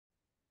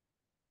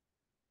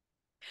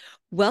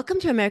Welcome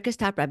to America's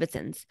Top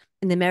Rebbetzins.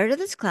 In the merit of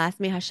this class,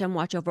 may Hashem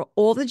watch over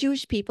all the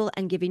Jewish people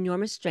and give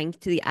enormous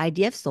strength to the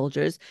IDF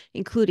soldiers,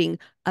 including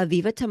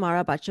Aviva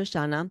Tamara bat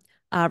Shoshana,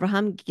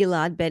 Abraham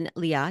Gilad ben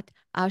Liat,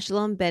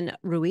 Avshalom ben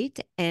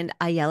Ruit, and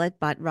Ayelet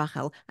bat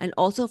Rachel, and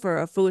also for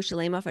Refuah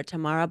Shalema for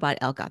Tamara bat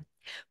Elka.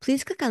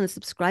 Please click on the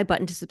subscribe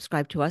button to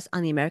subscribe to us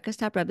on the America's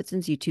Top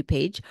Rebbetzins YouTube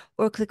page,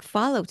 or click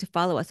follow to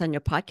follow us on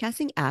your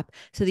podcasting app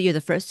so that you're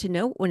the first to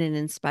know when an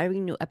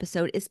inspiring new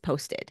episode is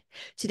posted.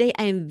 Today,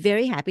 I am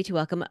very happy to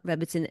welcome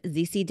Rebbetzin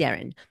Zeesy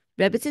Deren.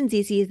 Rebbetzin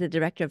Zeesy is the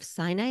director of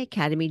Sinai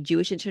Academy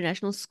Jewish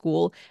International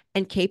School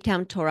and Cape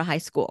Town Torah High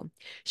School.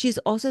 She is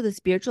also the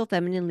spiritual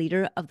feminine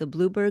leader of the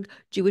Blueberg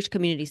Jewish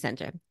Community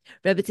Center.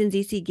 Rebbetzin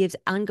Zeesy gives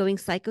ongoing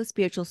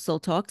psycho-spiritual soul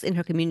talks in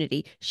her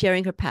community,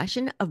 sharing her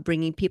passion of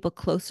bringing people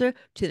closer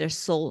to their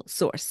soul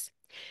source.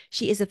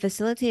 She is a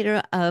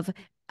facilitator of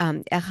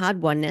Echad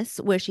Oneness,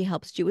 where she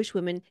helps Jewish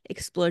women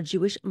explore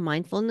Jewish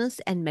mindfulness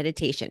and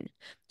meditation.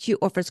 She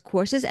offers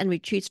courses and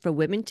retreats for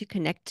women to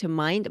connect to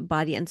mind,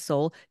 body, and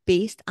soul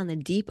based on the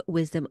deep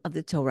wisdom of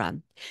the Torah.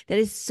 That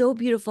is so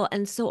beautiful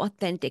and so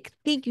authentic.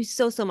 Thank you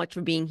so much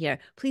for being here.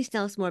 Please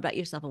tell us more about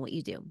yourself and what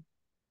you do.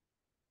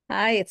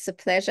 Hi, it's a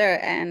pleasure,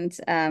 and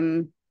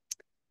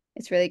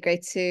it's really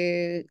great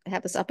to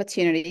have this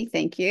opportunity.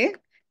 Thank you.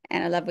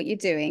 And I love what you're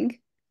doing.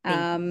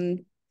 Thank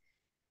you.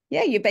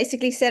 Yeah, you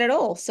basically said it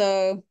all,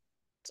 so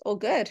it's all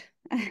good.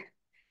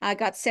 I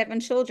got 7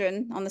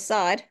 children on the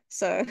side,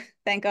 so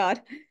thank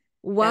God. That's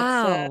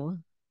Wow.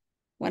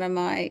 one of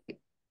my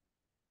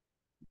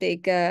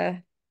big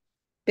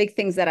big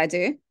things that I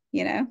do,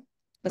 Right,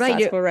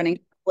 besides for running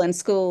and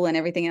school and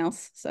everything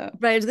else. So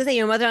Right, I was gonna say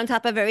your mother on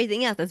top of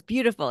everything else. That's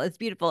beautiful. It's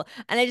beautiful.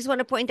 And I just want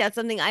to point out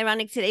something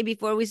ironic today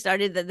before we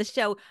started the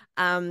show.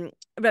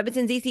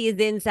 Rebbetzin Zeesy is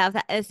in South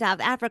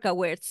Africa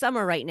where it's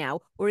summer right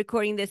now. We're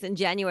recording this in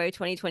January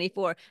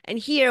 2024. And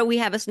here we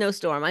have a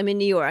snowstorm. I'm in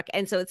New York.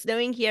 And so it's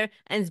snowing here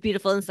and it's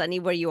beautiful and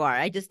sunny where you are.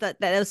 I just thought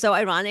that was so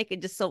ironic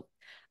and just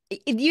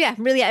yeah,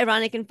 really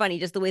ironic and funny,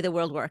 just the way the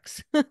world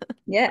works.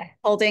 yeah,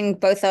 holding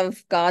both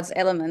of God's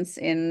elements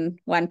in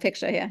one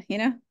picture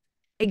here.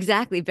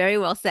 Exactly. Very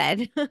well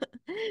said.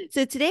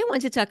 So today I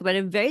want to talk about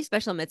a very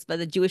special mitzvah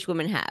the Jewish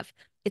women have.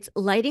 It's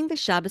lighting the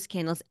Shabbos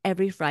candles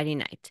every Friday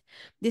night.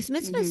 This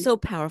mitzvah is Hmm. so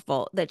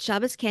powerful that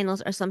Shabbos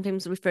candles are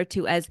sometimes referred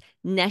to as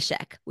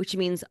neshek, which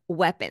means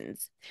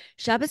weapons.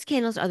 Shabbos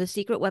candles are the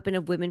secret weapon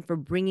of women for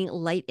bringing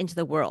light into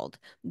the world.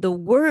 The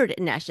word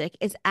neshek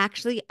is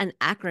actually an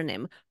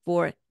acronym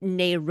for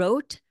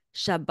Neirot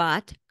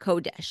Shabbat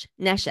Kodesh,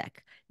 Neshek.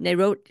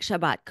 Nerot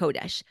Shabbat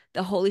Kodesh,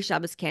 the holy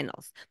Shabbos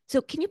candles.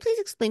 So, can you please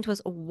explain to us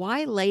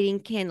why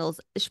lighting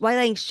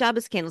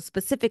Shabbos candles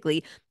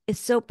specifically is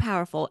so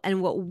powerful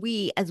and what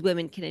we as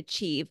women can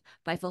achieve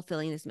by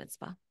fulfilling this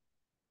mitzvah?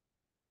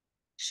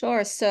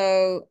 Sure.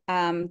 So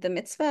the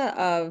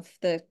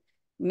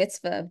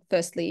mitzvah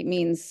firstly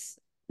means,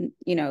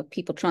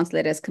 people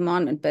translate it as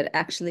commandment, but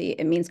actually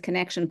it means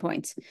connection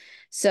point.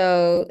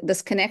 So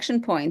this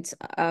connection point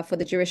for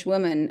the Jewish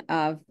woman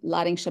of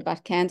lighting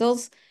Shabbat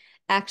candles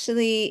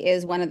actually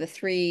is one of the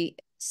 3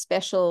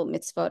 special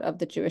mitzvot of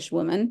the Jewish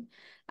woman.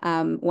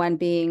 One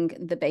being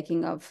the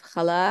baking of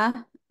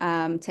challah,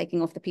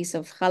 taking off the piece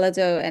of challah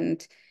dough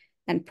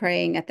and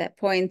praying at that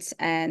point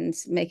and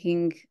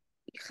making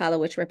challah,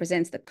 which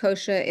represents the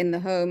kosher in the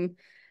home,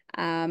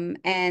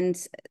 and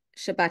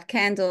Shabbat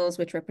candles,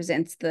 which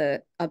represents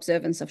the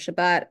observance of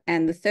Shabbat,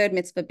 and the third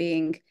mitzvah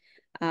being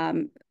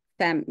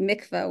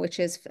mikvah, which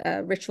is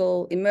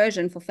ritual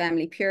immersion for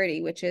family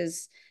purity, which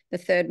is the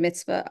third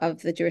mitzvah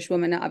of the Jewish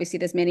woman. Now, obviously,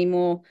 there's many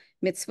more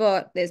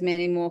mitzvot, there's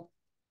many more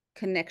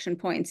connection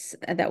points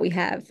that we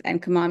have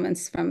and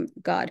commandments from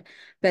God.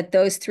 But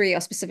those 3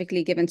 are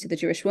specifically given to the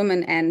Jewish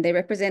woman, and they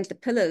represent the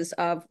pillars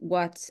of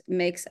what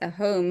makes a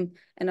home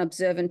an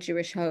observant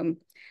Jewish home.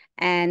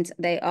 And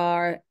they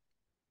are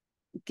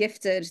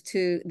gifted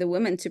to the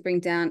woman to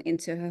bring down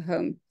into her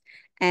home.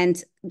 And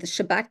the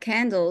Shabbat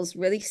candles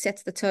really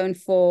sets the tone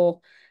for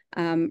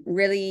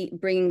really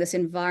bringing this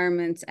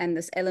environment and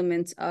this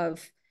element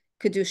of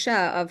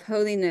kedusha, of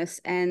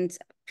holiness and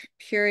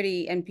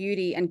purity and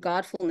beauty and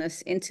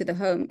godfulness into the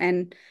home.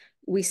 And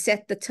we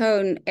set the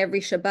tone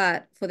every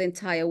Shabbat for the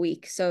entire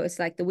week. So it's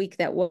like the week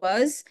that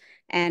was,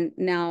 and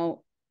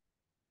now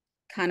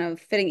kind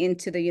of fitting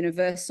into the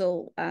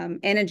universal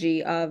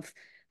energy of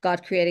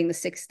God creating the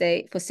 6th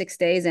day for 6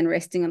 days and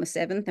resting on the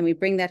 7th. And we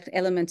bring that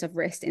element of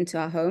rest into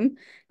our home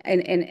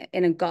in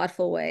a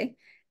godful way.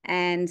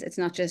 And it's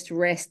not just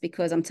rest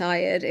because I'm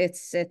tired.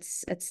 It's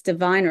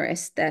divine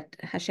rest that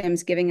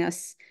Hashem's giving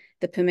us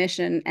the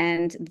permission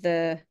and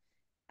the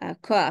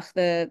koach,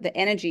 the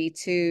energy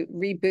to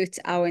reboot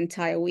our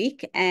entire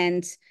week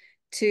and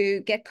to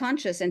get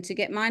conscious and to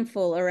get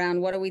mindful around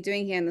what are we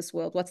doing here in this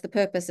world, what's the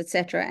purpose,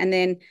 etc. And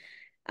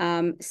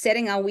then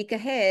setting our week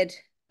ahead,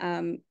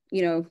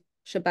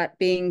 Shabbat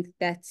being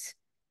that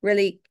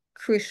really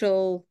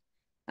crucial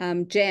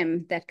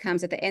gem that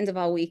comes at the end of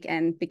our week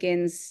and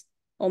begins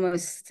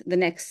almost the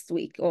next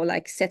week, or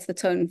like sets the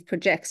tone,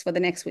 projects for the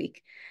next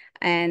week.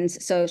 And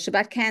so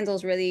Shabbat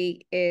candles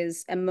really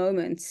is a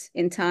moment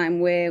in time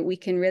where we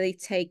can really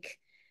take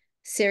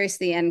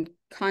seriously and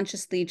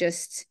consciously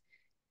just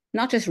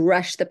not just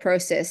rush the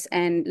process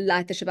and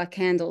light the Shabbat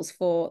candles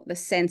for the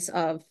sense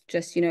of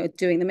just,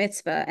 doing the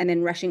mitzvah and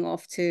then rushing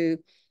off to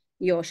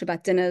your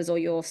Shabbat dinners or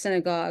your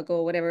synagogue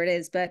or whatever it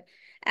is, but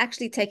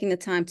actually taking the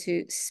time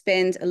to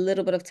spend a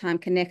little bit of time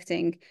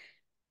connecting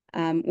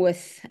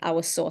with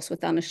our source,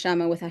 with our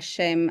neshama, with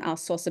Hashem, our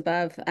source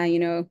above,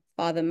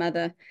 Father,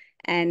 Mother,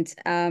 and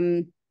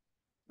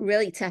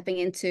really tapping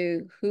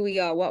into who we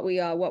are, what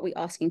we're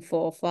asking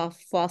for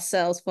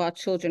ourselves, for our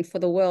children, for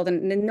the world.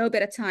 And no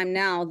better time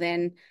now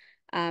than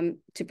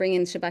to bring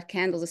in Shabbat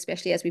candles,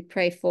 especially as we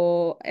pray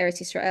for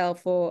Eretz Yisrael,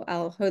 for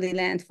our Holy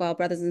Land, for our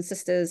brothers and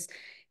sisters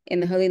in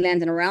the Holy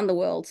Land and around the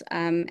world.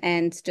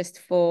 And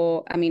just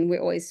we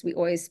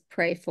always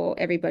pray for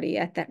everybody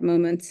at that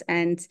moment,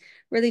 and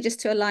really just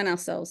to align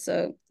ourselves.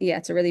 So yeah,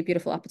 it's a really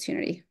beautiful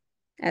opportunity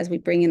as we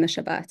bring in the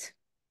Shabbat.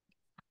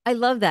 I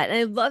love that. And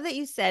I love that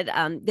you said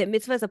that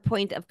mitzvah is a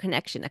point of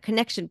connection, a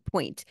connection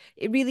point.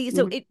 It really,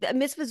 so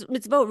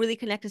mitzvah really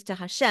connect us to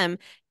Hashem,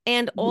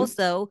 and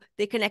also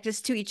they connect us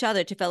to each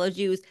other, to fellow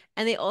Jews,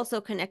 and they also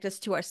connect us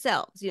to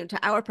ourselves, to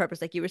our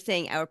purpose, like you were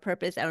saying, our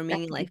purpose, our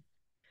meaning in life.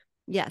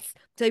 Yes.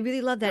 So I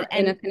really love that. Our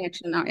inner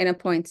connection, our inner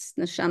points,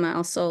 neshama,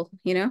 our soul,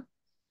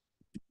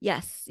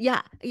 Yes.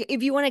 Yeah.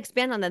 If you want to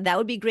expand on that, that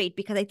would be great,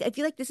 because I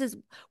feel like this is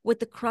what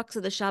the crux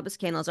of the Shabbos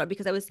candles are,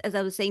 because as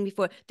I was saying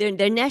before, they're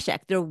neshek,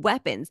 they're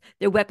weapons.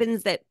 They're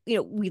weapons that, we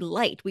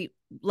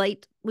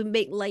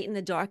make light in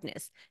the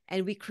darkness,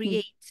 and we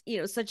create,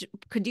 such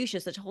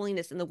kedusha, such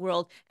holiness in the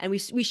world. And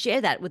we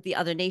share that with the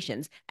other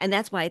nations. And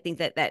that's why I think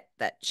that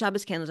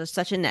Shabbos candles are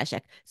such a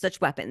neshek,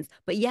 such weapons.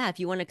 But yeah, if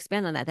you want to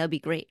expand on that, that would be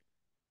great.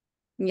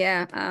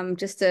 Yeah.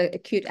 Just a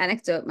cute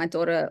anecdote. My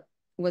daughter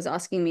was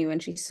asking me when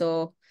she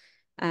saw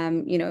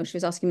she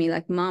was asking me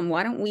like, Mom,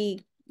 why don't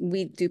we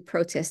do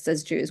protests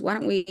as Jews?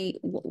 What do we,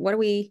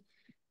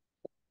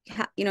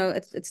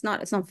 it's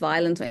not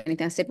violent or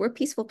anything. I said, we're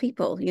peaceful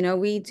people.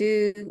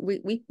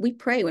 We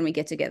pray when we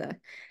get together.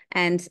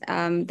 And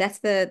that's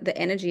the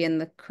energy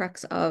and the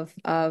crux of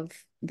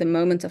the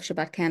moment of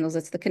Shabbat candles.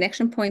 It's the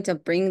connection point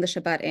of bringing the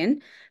Shabbat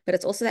in, but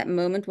it's also that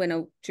moment when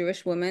a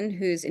Jewish woman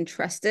who's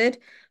entrusted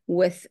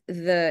with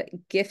the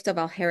gift of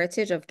our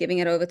heritage, of giving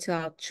it over to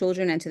our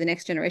children and to the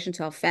next generation,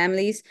 to our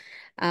families,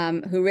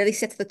 who really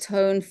sets the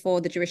tone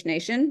for the Jewish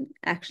nation,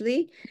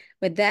 actually,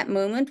 with that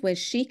moment where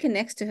she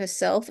connects to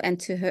herself and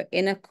to her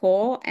inner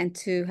core and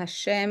to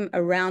Hashem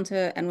around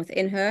her and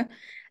within her,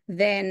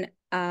 then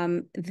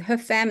her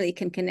family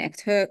can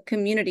connect, her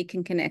community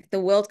can connect, the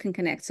world can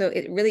connect. So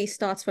it really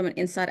starts from an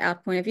inside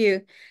out point of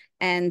view.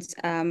 And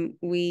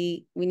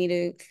we need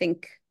to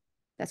think,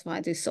 that's why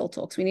I do soul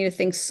talks. We need to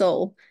think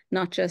soul,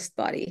 not just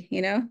body,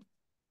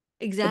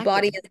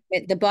 Exactly.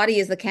 The body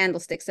is the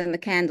candlesticks and the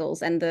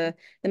candles and the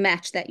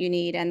match that you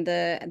need, and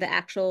the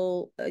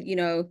actual,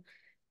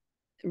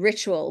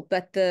 ritual,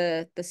 but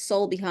the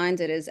soul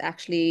behind it is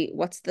actually,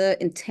 what's the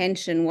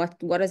intention,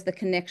 what is the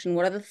connection,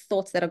 what are the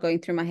thoughts that are going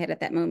through my head at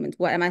that moment,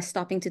 what am I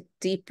stopping to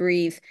deep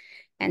breathe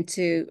and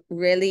to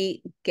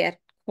really get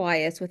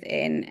quiet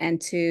within, and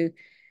to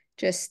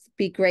just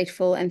be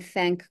grateful and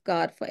thank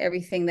God for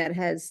everything that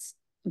has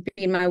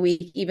been my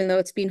week, even though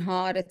it's been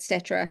hard,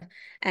 etc.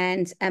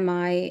 And am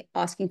I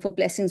asking for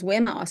blessings? Where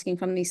am I asking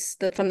from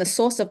from the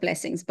source of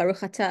blessings?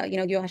 Baruch Atah,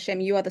 you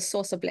Hashem, you are the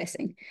source of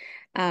blessing.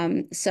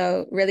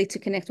 So really to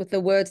connect with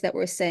the words that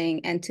we're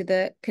saying, and to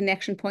the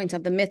connection point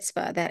of the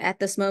mitzvah, that at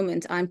this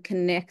moment I'm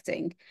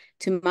connecting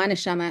to my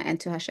neshama and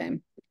to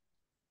Hashem.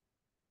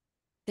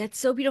 That's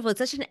so beautiful. It's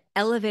such an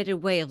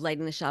elevated way of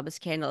lighting the Shabbos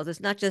candles. It's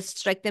not just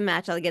strike the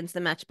match against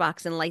the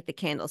matchbox and light the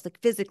candles. Like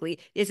physically,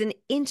 there's an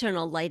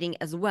internal lighting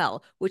as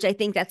well, which I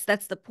think that's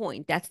the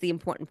point. That's the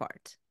important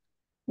part.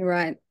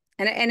 Right.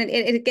 And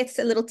it gets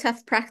a little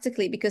tough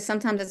practically, because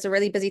sometimes it's a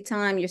really busy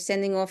time. You're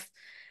sending off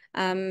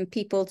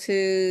people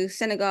to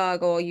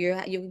synagogue, or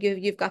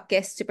you've got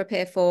guests to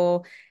prepare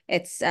for.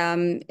 It's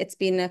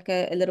been like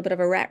a little bit of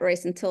a rat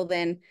race until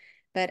then.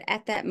 But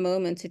at that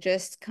moment, to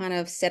just kind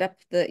of set up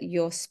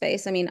your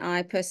space. I mean,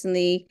 I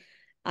personally,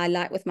 I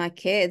light with my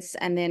kids,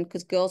 and then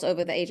because girls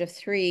over the age of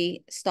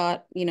 3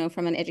 start,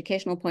 from an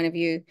educational point of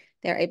view,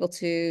 they're able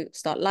to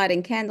start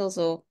lighting candles,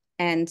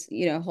 and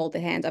hold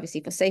their hand, obviously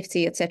for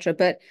safety, etc.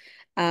 But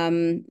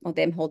or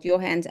them hold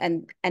your hand,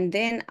 and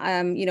then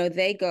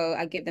they go,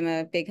 I give them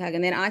a big hug,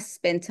 and then I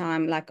spend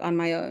time like on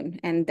my own.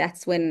 And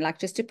that's when, like,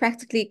 just to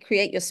practically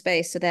create your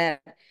space so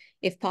that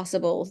if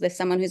possible, there's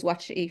someone who's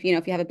watching, if you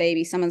have a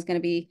baby, someone's going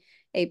to be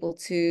able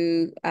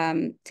to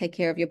take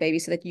care of your baby,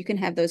 so that you can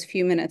have those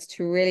few minutes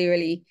to really,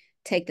 really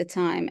take the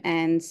time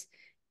and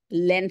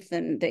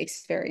lengthen the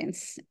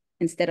experience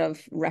instead of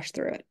rush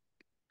through it.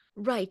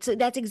 Right. So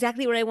that's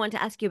exactly what I want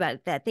to ask you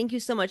about that. Thank you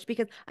so much,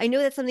 because I know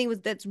that's something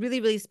that's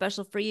really, really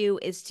special for you,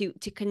 is to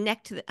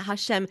connect to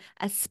Hashem,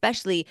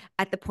 especially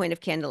at the point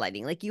of candle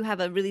lighting. Like, you have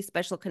a really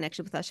special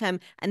connection with Hashem,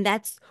 and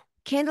that's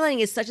candlelighting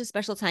is such a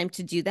special time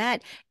to do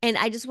that. And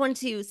I just wanted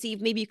to see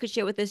if maybe you could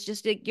share with us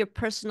just like your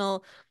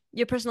personal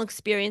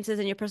experiences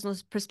and your personal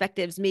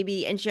perspectives,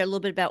 maybe, and share a little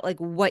bit about like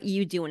what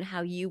you do and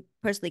how you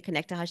personally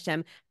connect to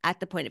Hashem at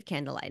the point of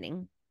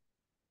candlelighting.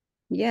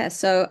 Yeah,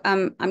 so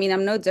I mean,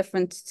 I'm no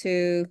different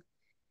to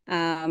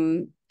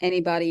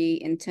anybody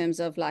in terms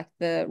of like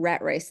the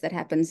rat race that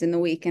happens in the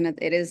week, and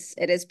it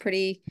is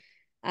pretty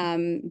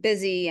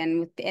busy. And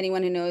with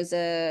anyone who knows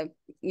Chabad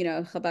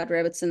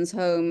Rebetzin's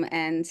home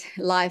and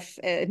life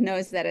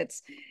knows that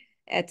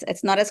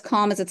it's not as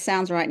calm as it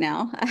sounds right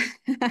now.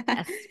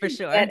 Yes, for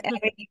sure. But I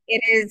mean,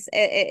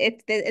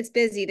 it's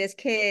busy. There's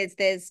kids,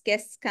 there's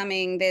guests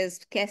coming,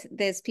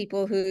 there's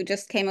people who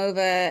just came over,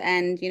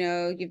 and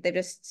you've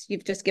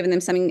just given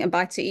them something, a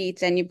bite to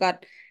eat, and you've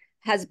got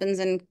husbands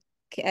and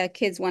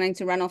kids wanting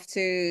to run off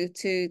to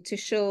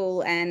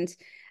shul, and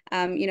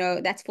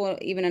that's for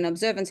even an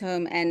observant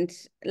home. And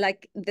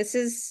like this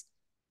is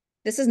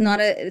not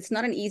it's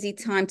not an easy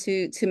time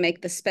to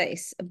make the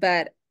space,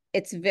 but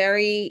it's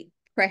very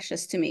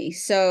precious to me.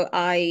 So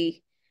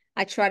I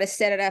try to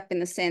set it up in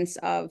the sense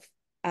of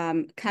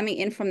coming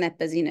in from that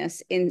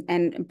busyness in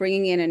and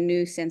bringing in a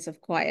new sense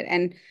of quiet.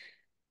 And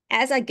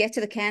as I get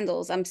to the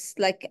candles, I'm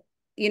like,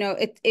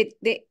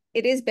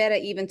 it is better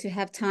even to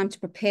have time to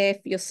prepare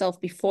for yourself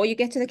before you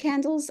get to the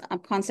candles. I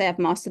can't say I've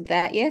mastered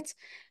that yet.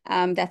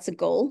 That's a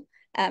goal.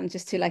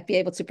 Just to like be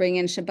able to bring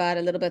in Shabbat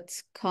a little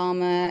bit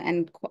calmer,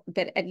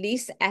 but at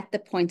least at the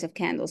point of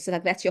candles. So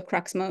like that's your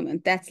crux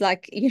moment. That's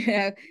like,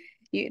 you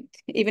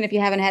even if you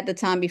haven't had the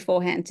time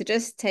beforehand, to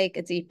just take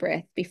a deep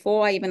breath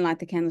before I even light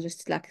the candles,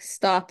 just like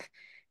stop,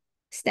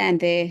 stand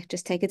there,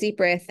 just take a deep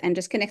breath and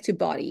just connect to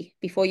body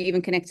before you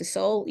even connect to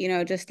soul.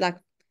 Just like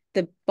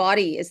the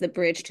body is the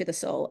bridge to the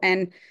soul,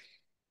 and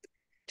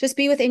just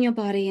be within your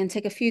body and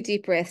take a few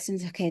deep breaths and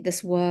okay,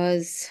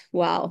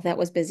 wow, that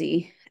was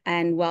busy.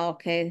 And wow,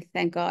 okay,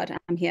 thank God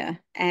I'm here.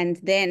 And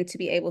then to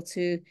be able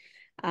to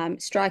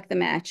strike the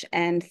match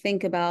and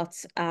think about,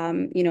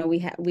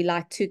 we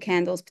light two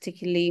candles,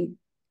 particularly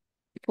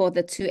for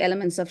the two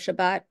elements of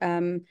Shabbat,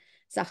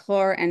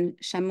 Zachor and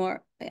Shamor,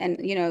 and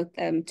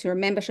to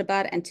remember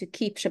Shabbat and to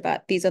keep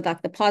Shabbat. These are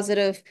like the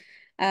positive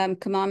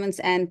commandments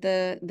and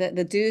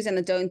the do's and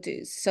the don't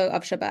do's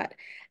of Shabbat.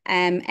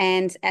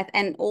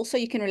 And also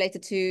you can relate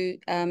it to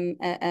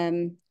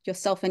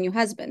yourself and your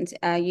husband.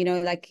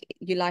 Like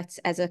you light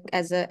as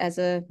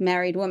a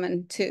married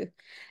woman too.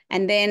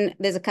 And then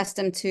there's a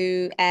custom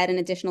to add an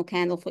additional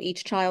candle for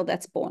each child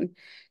that's born.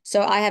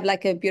 So I have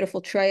like a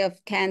beautiful tray of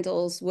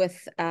candles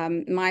with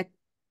my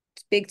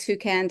big two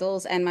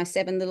candles and my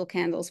 7 little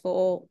candles for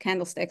all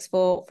candlesticks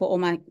for all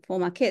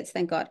my kids,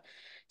 thank God.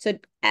 So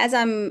as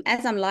I'm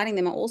lighting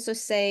them, I also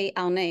say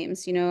our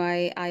names.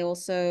 I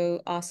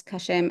also ask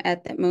Hashem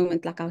at that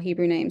moment, like our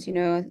Hebrew names.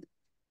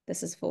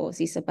 This is for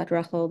Zisa Bat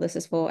Rachel. This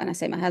is for, and I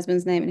say my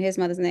husband's name and his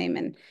mother's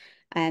name,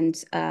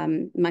 and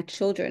my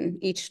children,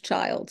 each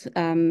child.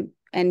 And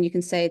you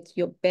can say it's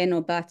your ben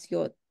or bat,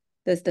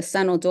 the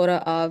son or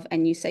daughter of,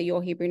 and you say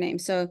your Hebrew name.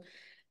 So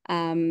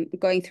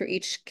going through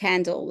each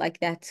candle like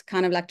that,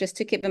 kind of like just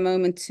to give a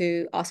moment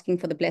to asking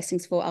for the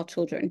blessings for our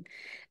children.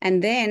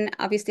 And then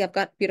obviously I've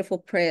got beautiful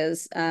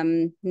prayers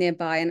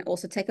nearby, and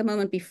also take a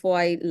moment before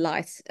I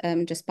light,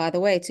 just by the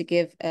way, to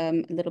give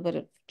a little bit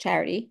of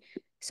charity.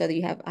 So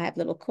that I have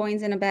little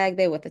coins in a bag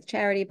there with a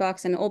charity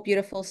box, and all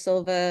beautiful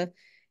silver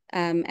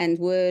and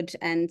wood,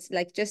 and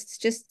like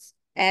just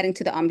adding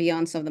to the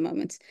ambiance of the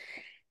moment.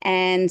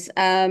 And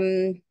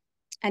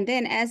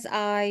then as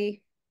I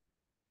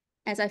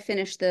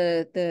finish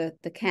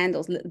the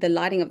candles, the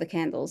lighting of the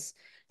candles,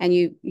 and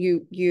you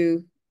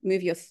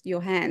move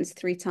your hands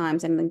 3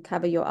 times and then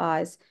cover your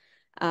eyes.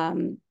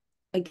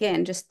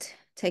 Again, just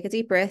take a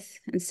deep breath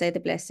and say the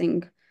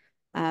blessing.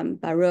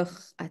 Baruch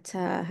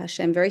Atah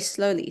Hashem. Very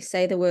slowly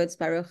say the words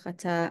Baruch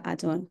Atah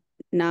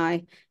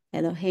Adonai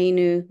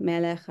Eloheinu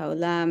Melech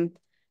Haolam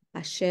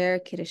Asher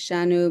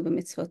Kirishanu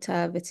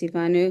b'mitzvotav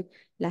v'tzivanu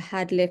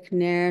lahadlik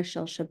ner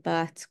shel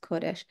Shabbat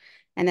Kodesh.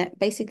 And that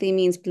basically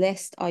means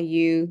blessed are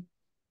you,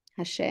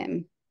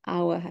 Hashem,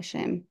 our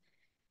Hashem,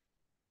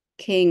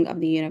 King of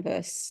the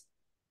universe,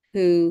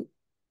 who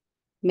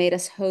made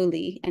us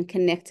holy and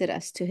connected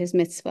us to his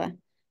mitzvah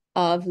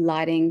of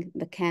lighting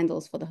the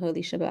candles for the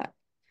Holy Shabbat.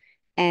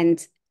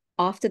 And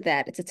after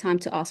that, it's a time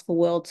to ask for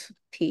world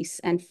peace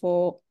and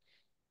for,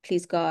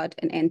 please God,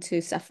 an end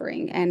to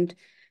suffering, and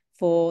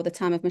for the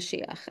time of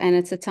Mashiach. And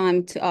it's a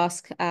time to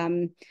ask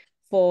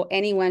for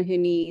anyone who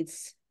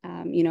needs,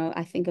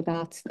 I think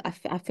about,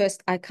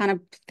 I kind of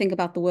think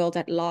about the world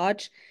at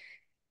large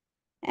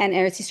and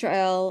Eretz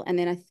Israel, and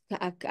then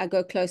I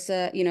go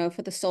closer,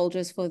 for the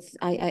soldiers.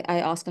 I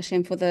ask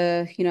Hashem for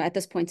at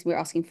this point we're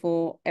asking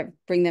for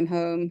bring them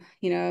home,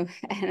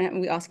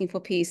 and we're asking for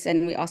peace,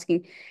 and we're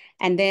asking,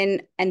 and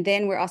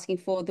then we're asking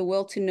for the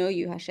world to know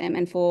you, Hashem,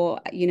 and for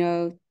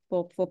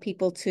for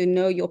people to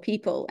know your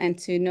people and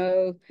to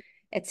know,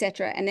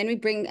 etc. And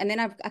then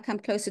I come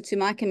closer to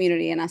my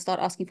community and I start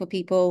asking for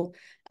people,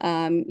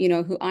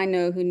 who I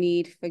know who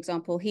need, for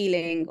example,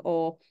 healing,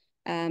 or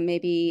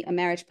maybe a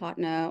marriage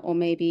partner, or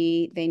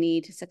maybe they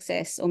need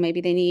success, or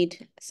maybe they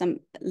need some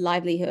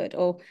livelihood,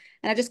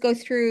 and I just go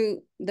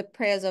through the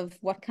prayers of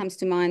what comes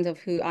to mind of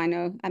who I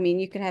know. I mean,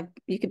 you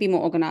could be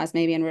more organized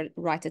maybe and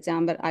write it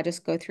down, but I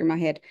just go through my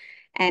head.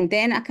 And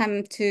then I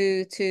come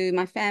to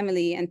my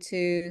family and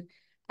to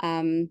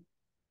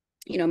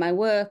my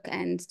work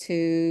and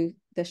to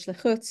the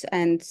shlichut,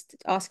 and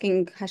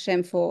asking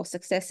Hashem for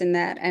success in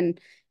that, and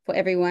for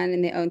everyone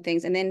in their own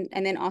things, and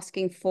then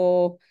asking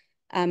for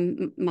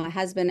my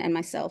husband and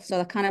myself.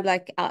 So kind of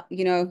like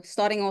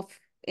starting off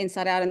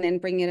inside out and then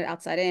bringing it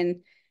outside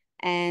in,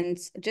 and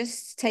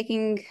just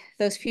taking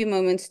those few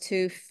moments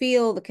to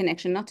feel the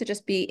connection, not to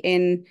just be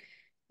in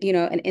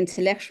an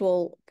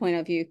intellectual point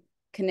of view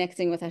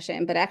connecting with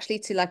Hashem, but actually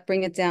to like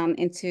bring it down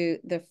into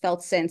the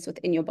felt sense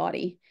within your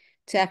body,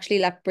 to actually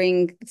like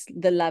bring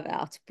the love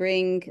out,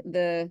 bring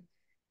the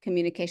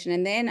communication.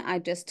 And then I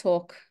just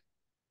talk,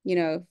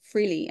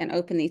 freely and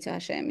openly to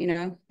Hashem.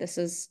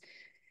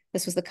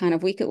 This was the kind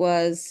of week it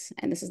was,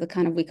 and this is the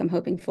kind of week I'm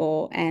hoping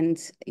for. And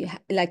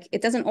like,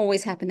 it doesn't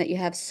always happen that you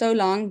have so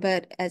long,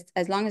 but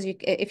as long as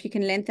if you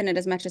can lengthen it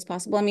as much as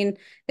possible. I mean,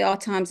 there are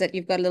times that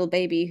you've got a little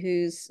baby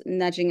who's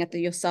nudging at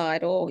your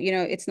side, or,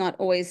 it's not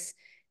always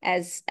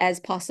as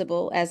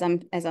possible as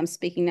I'm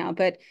speaking now.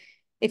 But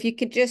if you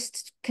could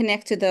just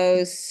connect to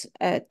those,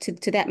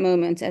 to that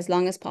moment as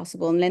long as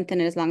possible, and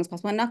lengthen it as long as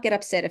possible, and not get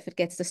upset if it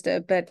gets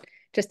disturbed, but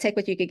just take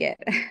what you could get,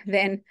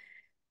 then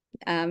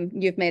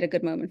you've made a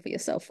good moment for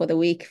yourself, for the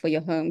week, for your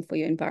home, for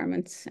your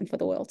environment, and for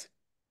the world.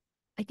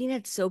 I think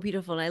that's so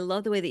beautiful. And I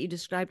love the way that you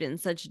described it in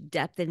such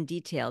depth and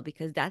detail,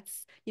 because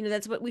that's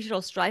what we should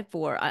all strive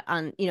for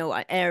on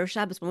Erev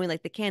Shabbos when we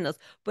light the candles.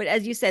 But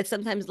as you said,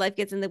 sometimes life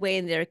gets in the way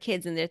and there are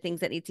kids and there are things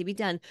that need to be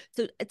done.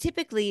 So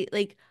typically,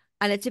 like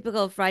on a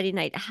typical Friday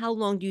night, how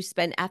long do you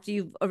spend after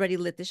you've already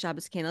lit the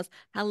Shabbos candles?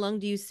 How long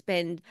do you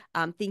spend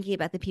thinking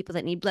about the people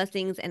that need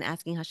blessings and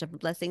asking Hashem for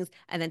blessings,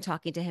 and then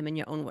talking to him in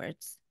your own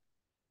words?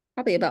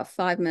 Probably about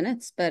 5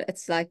 minutes, but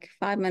it's like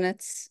 5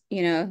 minutes,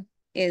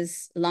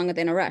 is longer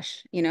than a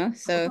rush, Oh,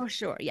 so for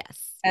sure.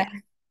 Yes. uh, Yeah.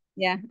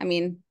 yeah, I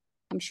mean,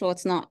 I'm sure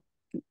it's not,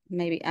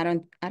 maybe I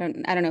don't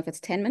know if it's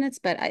 10 minutes,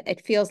 but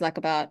it feels like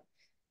about,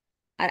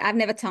 I've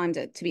never timed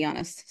it, to be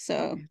honest. So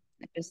Okay.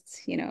 I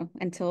just,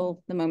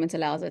 until the moment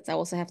allows it. I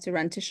also have to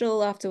run to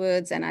shul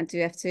afterwards, and I do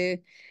have to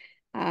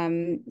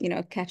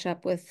catch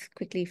up with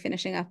quickly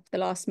finishing up the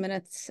last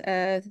minute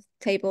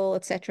table,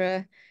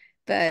 etc.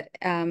 But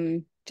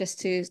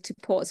just to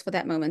pause for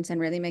that moment and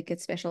really make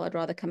it special, I'd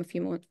rather come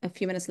a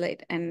few minutes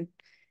late, and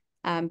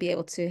be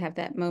able to have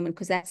that moment,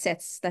 because that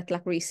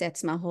like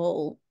resets my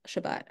whole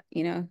Shabbat,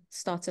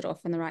 starts it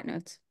off on the right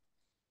note.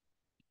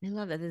 I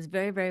love that. It's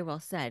very, very well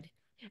said.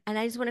 And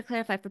I just want to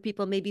clarify for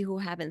people maybe who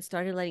haven't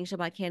started lighting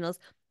Shabbat candles.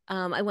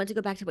 I want to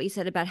go back to what you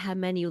said about how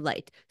many you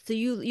light. So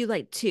you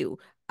light two.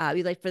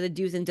 You light for the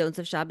do's and don'ts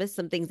of Shabbos,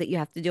 some things that you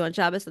have to do on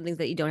Shabbos, some things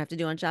that you don't have to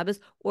do on Shabbos,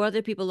 or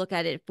other people look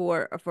at it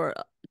for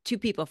two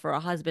people, for a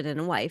husband and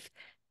a wife.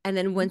 And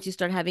then once you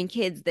start having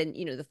kids, then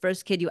the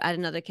first kid you add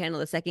another candle,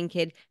 the second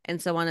kid,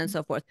 and so on and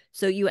so forth.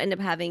 So you end up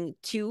having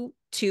two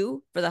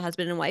for the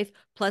husband and wife,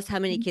 plus how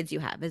many kids you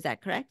have. Is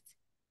that correct?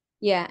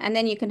 Yeah, and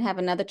then you can have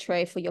another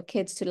tray for your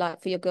kids to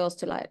light, for your girls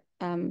to light.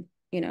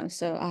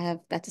 So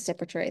that's a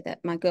separate tray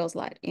that my girls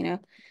light.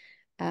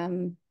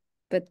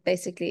 But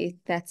basically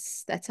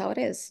that's how it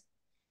is.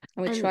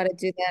 And we And try to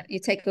do that. You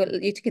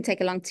can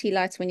take along tea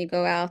lights when you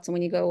go out and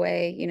when you go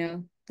away,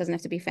 doesn't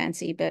have to be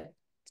fancy, but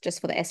it's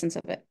just for the essence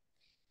of it.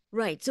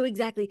 right. So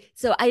exactly.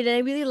 So I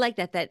really like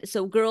that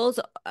so girls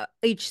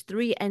age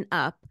 3 and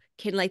up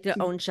can light their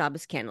own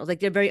Shabbos candles,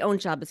 like their very own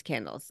Shabbos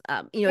candles.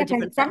 Yeah, from,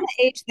 Different from the scents.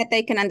 age that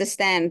they can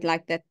understand,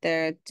 like that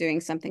they're doing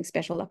something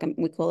special, like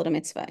we call it a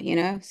mitzvah.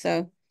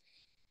 So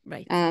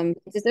Right.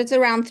 it's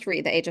around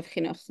 3, the age of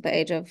chinuch, the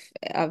age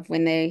of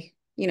when they,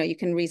 you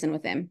can reason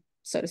with them,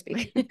 so to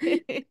speak. For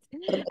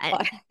the most And,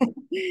 part.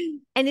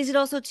 and is it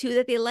also too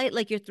that they light,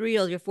 like your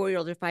 3-year-old, your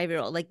 4-year-old, your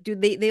 5-year-old? Like, do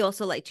they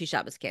also light two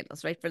Shabbos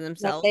candles, right, for No, they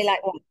themselves?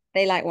 like one.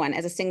 They like one.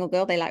 As a single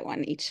girl, they like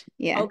one each.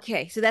 Yeah.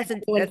 Okay, so that's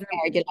a When that's you're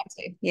married, you like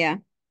to. Yeah.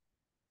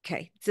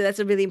 okay. So that's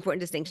a really important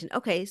distinction.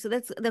 Okay, so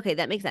that's okay.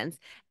 That makes sense.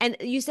 And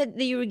you said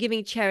that you were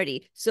giving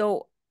charity.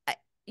 So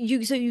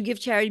you give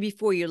charity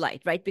before you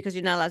light, right? Because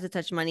you're not allowed to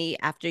touch money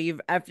after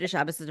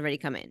Shabbos has already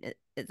come in.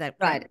 Is that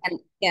correct? Right. And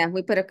yeah,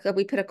 we put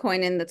a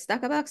coin in the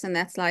tzedakah box, and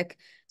that's like,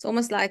 it's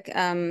almost like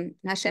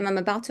Hashem, I'm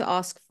about to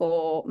ask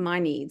for my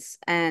needs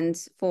and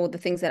for the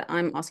things that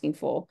I'm asking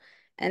for.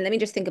 And let me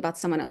just think about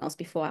someone else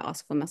before I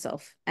ask for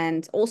myself.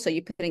 And also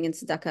you're putting in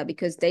tzedakah,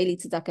 because daily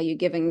tzedakah you're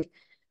giving,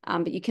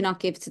 but you cannot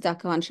give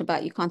tzedakah on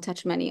Shabbat. You can't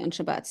touch money on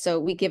Shabbat. So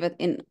we give it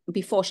in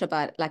before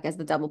Shabbat, like as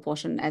the double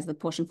portion, as the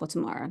portion for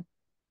tomorrow.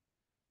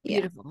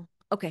 Yeah. Beautiful.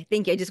 Okay,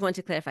 thank you. I just wanted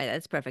to clarify that.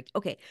 That's perfect.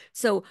 Okay,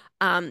 so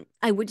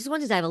I would just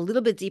want to dive a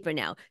little bit deeper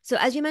now. So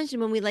as you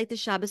mentioned, when we light the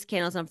Shabbos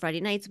candles on Friday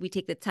nights, we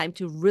take the time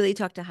to really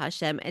talk to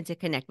Hashem and to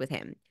connect with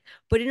Him.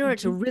 But in order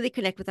to really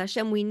connect with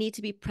Hashem, we need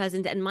to be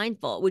present and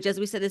mindful, which, as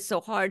we said, is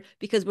so hard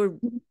because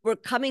we're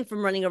coming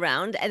from running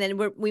around, and then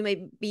we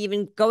may be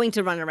even going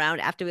to run around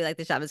after we light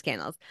the Shabbos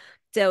candles.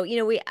 So,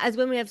 we as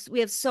women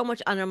we have so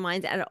much on our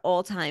minds at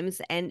all times,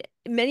 and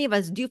many of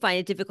us do find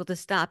it difficult to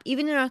stop.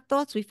 Even in our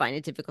thoughts, we find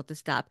it difficult to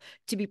stop,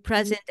 to be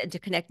present and to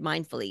connect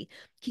mindfully.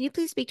 Can you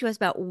please speak to us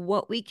about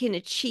what we can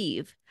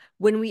achieve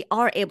when we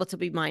are able to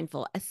be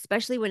mindful,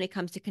 especially when it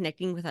comes to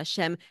connecting with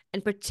Hashem,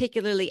 and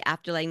particularly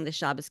after lighting the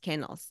Shabbos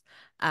candles?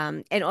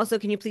 And also,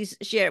 can you please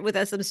share with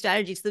us some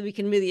strategies so that we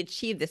can really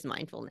achieve this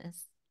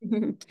mindfulness?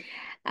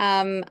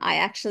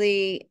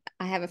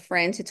 I have a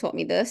friend who taught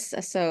me this,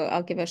 so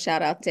I'll give a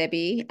shout out,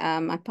 Debbie,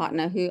 my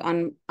partner, who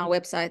on our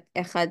website,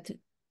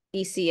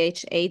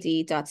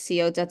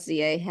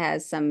 echad.co.za,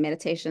 has some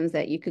meditations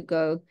that you could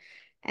go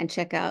and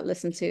check out,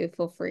 listen to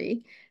for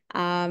free.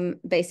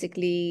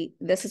 Basically,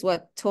 this is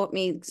what taught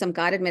me, some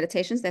guided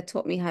meditations that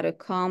taught me how to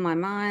calm my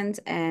mind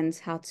and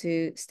how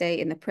to stay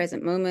in the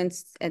present moment,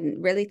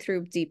 and really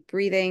through deep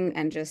breathing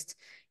and just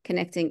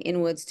connecting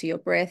inwards to your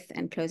breath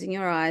and closing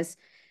your eyes.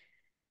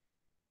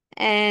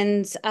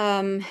 And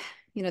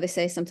they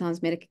say sometimes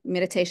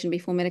meditation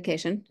before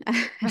medication.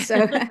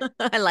 So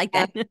I like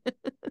that.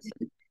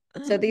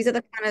 So these are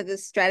the kind of the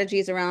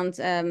strategies around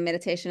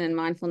meditation and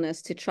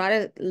mindfulness to try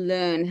to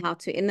learn how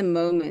to, in the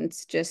moment,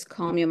 just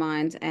calm your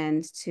mind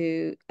and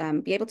to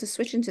be able to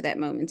switch into that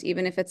moment,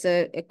 even if it's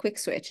a quick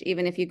switch,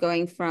 even if you're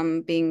going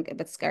from being a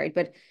bit scurried.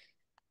 But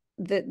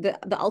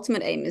the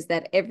ultimate aim is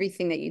that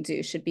everything that you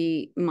do should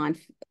be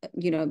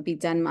be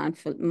done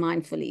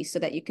mindfully, so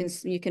that you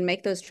can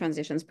make those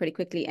transitions pretty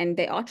quickly. And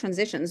they are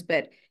transitions,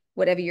 but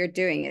whatever you're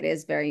doing, it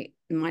is very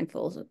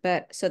mindful.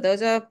 But so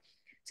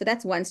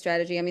that's one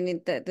strategy. I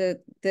mean,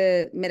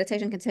 the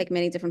meditation can take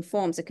many different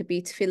forms. It could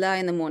be tefillah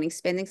in the morning,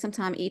 spending some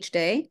time each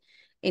day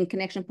in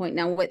connection point.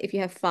 Now, what if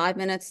you have 5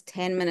 minutes,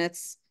 10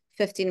 minutes,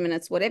 15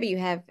 minutes, whatever you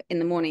have in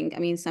the morning? I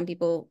mean, some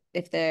people,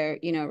 if they're,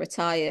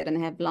 retired and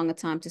they have longer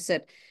time to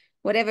sit,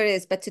 whatever it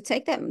is, but to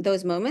take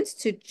those moments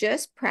to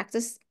just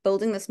practice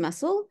building this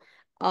muscle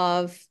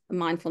of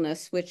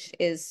mindfulness, which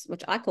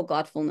I call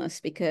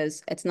Godfulness,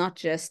 because it's not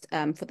just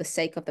for the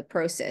sake of the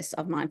process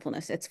of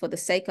mindfulness. It's for the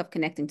sake of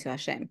connecting to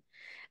Hashem,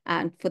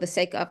 and for the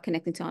sake of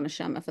connecting to our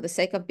neshama, for the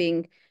sake of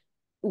being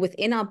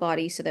within our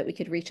body so that we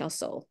could reach our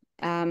soul,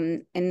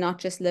 and not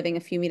just living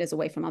a few meters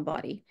away from our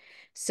body.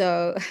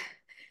 So,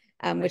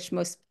 which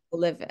most people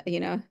live,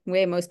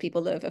 where most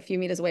people live, a few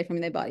meters away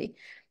from their body.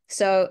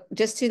 So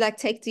just to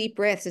take deep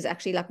breaths is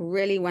actually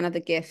really one of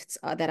the gifts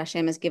that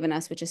Hashem has given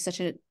us, which is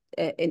such an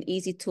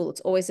easy tool.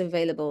 It's always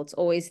available. It's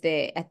always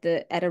there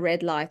at a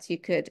red light. You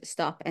could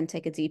stop and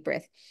take a deep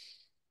breath.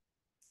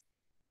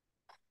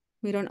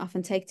 We don't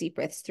often take deep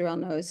breaths through our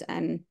nose.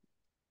 And,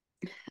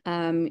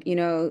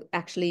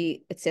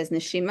 actually it says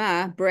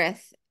neshima,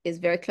 breath, is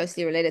very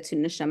closely related to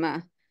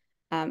neshama.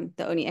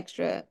 The only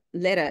extra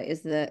letter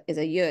is a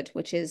yud,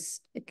 which is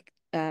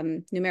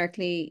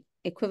numerically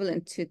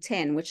equivalent to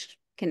 10, which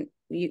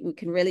we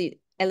can really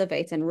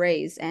elevate and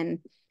raise and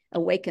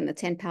awaken the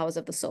 10 powers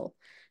of the soul.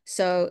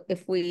 So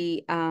if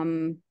we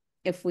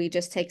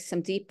just take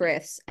some deep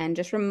breaths and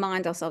just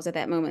remind ourselves at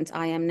that moment,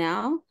 I am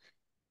now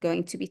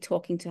going to be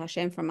talking to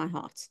Hashem from my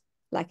heart.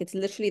 It's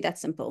literally that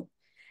simple.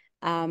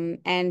 And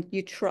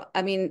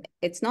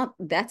it's not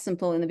that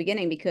simple in the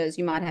beginning, because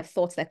you might have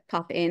thoughts that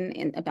pop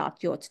in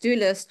about your to-do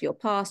list, your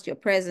past, your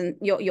present,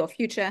 your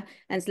future.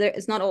 And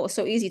it's not all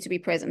so easy to be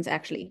present,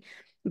 actually.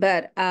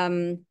 But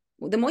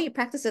the more you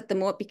practice it, the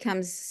more it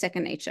becomes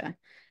second nature,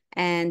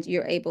 and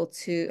you're able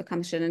to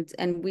accomplish it.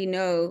 And we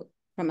know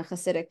from a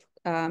Hasidic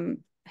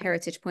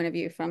heritage point of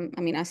view,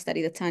 I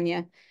study the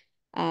Tanya,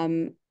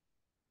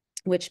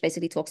 which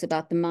basically talks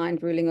about the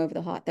mind ruling over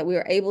the heart, that we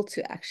are able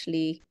to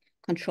actually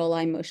control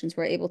our emotions.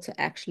 We're able to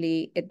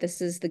actually, this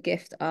is the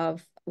gift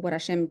of what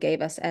Hashem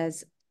gave us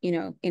as,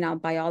 in our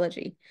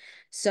biology.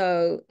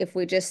 So if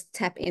we just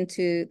tap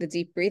into the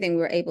deep breathing,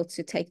 we're able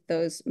to take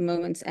those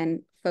moments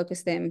and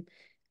focus them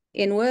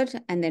inward,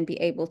 and then be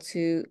able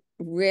to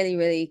really,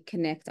 really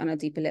connect on a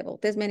deeper level.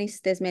 There's many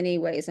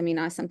ways.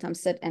 I sometimes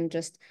sit and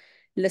just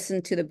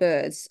listen to the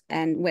birds,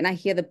 and when I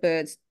hear the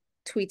birds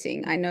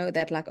tweeting, I know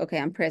that okay,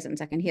 I'm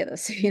present, I can hear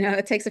this.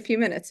 It takes a few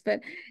minutes,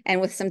 and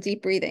with some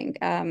deep breathing,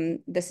 and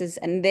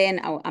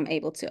then I'm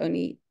able to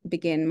only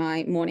begin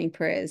my morning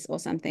prayers or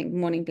something,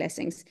 morning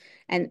blessings.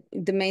 And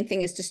the main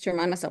thing is just to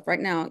remind myself, right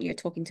now you're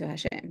talking to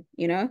Hashem.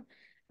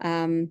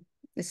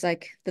 It's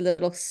like the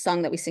little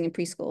song that we sing in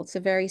preschool. It's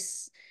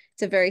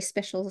a very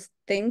special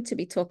thing to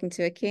be talking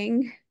to a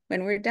king.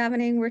 When we're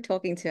davening, we're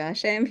talking to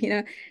Hashem.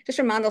 Just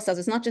remind ourselves,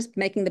 it's not just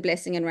making the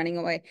blessing and running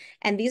away.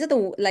 And these are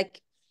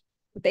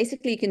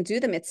basically you can do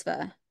the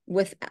mitzvah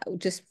with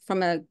just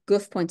from a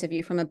guf point of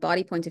view, from a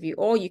body point of view,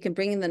 or you can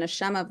bring in the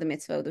neshama of the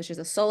mitzvah, which is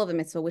the soul of the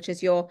mitzvah, which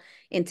is your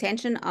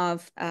intention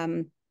of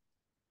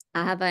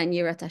ahava and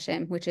yirat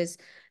Hashem, which is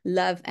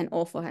love and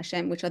awe for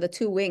Hashem, which are the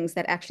two wings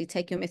that actually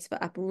take your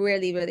mitzvah up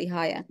really, really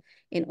higher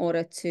in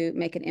order to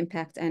make an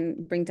impact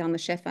and bring down the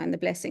shefa and the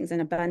blessings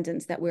and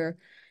abundance that we're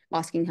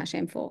asking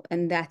Hashem for.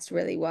 And that's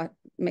really what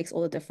makes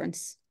all the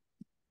difference.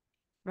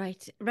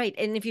 Right, right.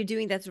 And if you're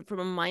doing that from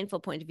a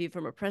mindful point of view,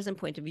 from a present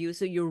point of view,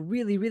 so you're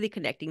really, really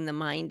connecting the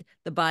mind,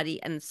 the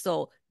body, and the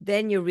soul,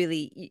 then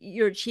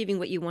you're achieving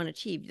what you want to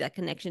achieve, that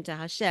connection to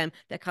Hashem,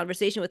 that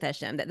conversation with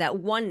Hashem, that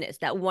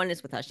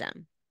oneness with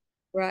Hashem.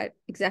 Right,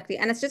 exactly.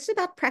 And it's just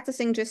about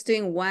practicing just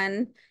doing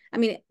one. I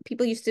mean,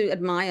 people used to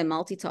admire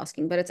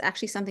multitasking, but it's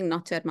actually something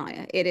not to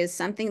admire. It is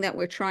something that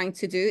we're trying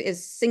to do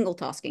is single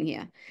tasking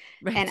here.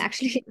 And Right.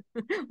 actually,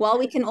 while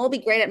we can all be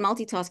great at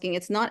multitasking,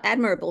 it's not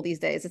admirable these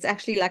days. It's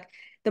actually like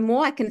the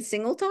more I can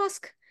single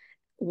task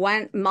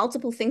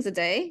multiple things a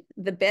day,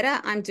 the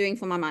better I'm doing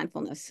for my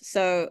mindfulness.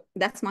 So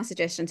that's my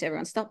suggestion to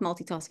everyone. Stop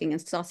multitasking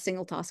and start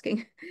single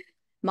tasking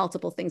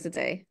multiple things a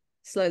day,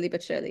 slowly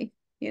but surely,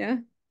 you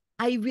know?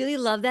 I really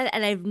love that,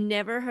 and I've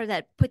never heard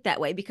that put that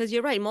way because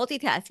you're right,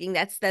 multitasking,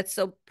 that's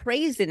so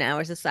praised in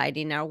our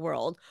society, in our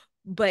world.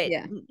 But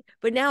Yeah.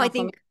 but now I Not for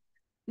me. think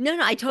no,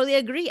 no, I totally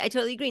agree. I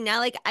totally agree. Now,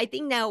 like, I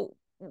think now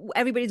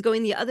everybody's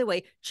going the other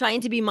way,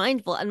 trying to be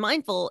mindful. And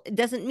mindful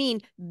doesn't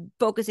mean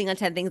focusing on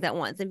 10 things at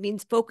once. It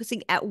means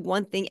focusing at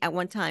one thing at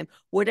one time,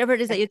 whatever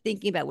it is that you're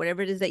thinking about,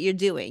 whatever it is that you're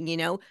doing,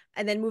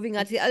 and then moving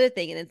on to the other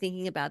thing and then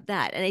thinking about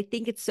that. And I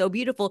think it's so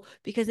beautiful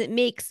because it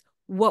makes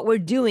what we're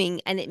doing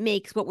and it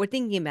makes what we're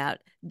thinking about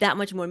that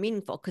much more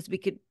meaningful because we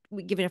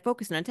give it a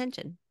focus and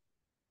attention.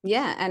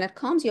 Yeah, and it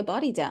calms your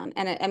body down.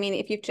 And I mean,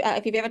 if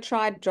you've ever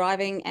tried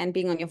driving and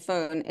being on your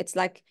phone, it's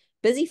like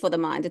busy for the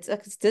mind. It's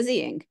like it's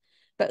dizzying.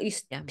 But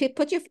Yeah.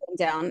 put your phone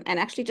down and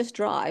actually just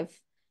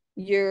drive.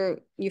 You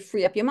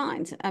free up your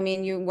mind. I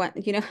mean,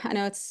 I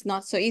know it's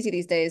not so easy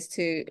these days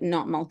to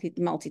not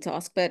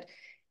multitask, but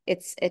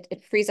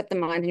it frees up the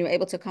mind and you're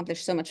able to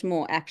accomplish so much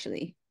more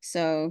actually.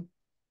 So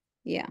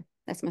yeah,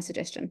 that's my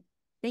suggestion.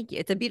 Thank you.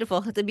 It's a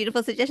beautiful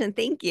suggestion.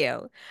 Thank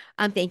you.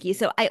 Thank you.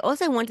 So I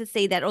also want to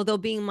say that although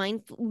being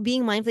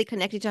mindfully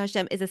connected to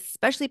Hashem is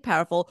especially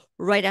powerful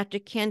right after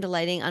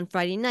candlelighting on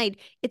Friday night,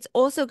 it's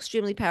also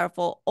extremely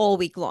powerful all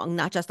week long,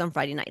 not just on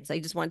Friday night. So I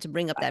just wanted to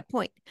bring up that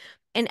point.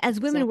 And as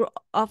women, Exactly.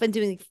 we're often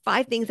doing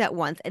five things at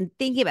once and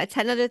thinking about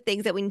 10 other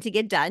things that we need to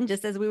get done,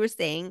 just as we were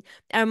saying.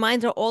 Our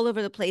minds are all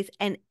over the place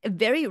and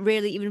very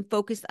rarely even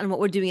focused on what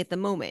we're doing at the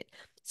moment.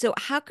 So,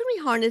 how can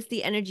we harness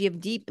the energy of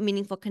deep,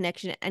 meaningful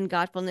connection and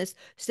Godfulness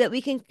so that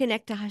we can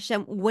connect to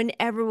Hashem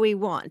whenever we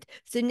want?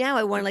 So now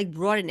I want to like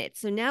broaden it.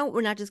 So now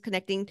we're not just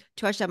connecting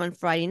to Hashem on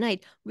Friday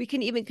night. We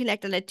can even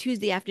connect on a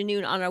Tuesday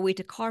afternoon on our way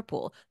to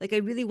carpool. Like I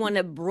really want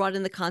to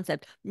broaden the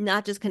concept,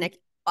 not just connect,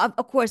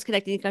 of course,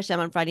 connecting to Hashem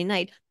on Friday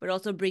night, but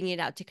also bringing it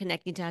out to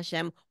connecting to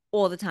Hashem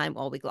all the time,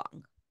 all week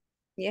long.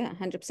 Yeah,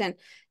 100%.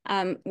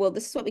 Well,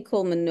 this is what we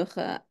call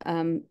menucha,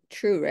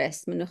 true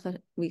rest. Menucha,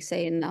 we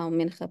say in our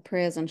mincha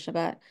prayers on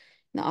Shabbat, in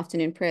the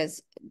afternoon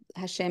prayers.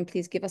 Hashem,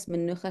 please give us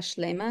menucha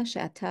shlema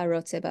she'ata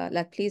rotzeba.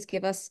 Like, please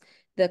give us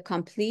the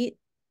complete,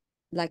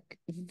 like,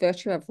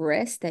 virtue of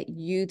rest that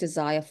you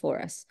desire for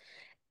us.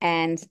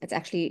 And it's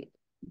actually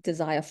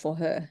desire for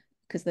her,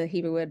 because the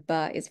Hebrew word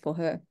ba is for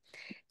her.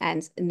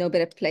 And no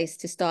better place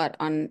to start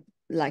on,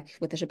 like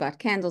with the Shabbat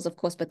candles, of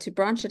course, but to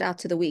branch it out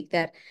to the week.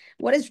 That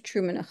what is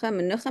true menucha?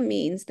 Menucha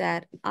means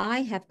that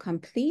I have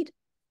complete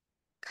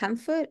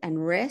comfort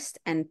and rest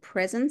and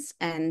presence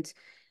and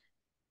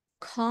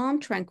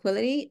calm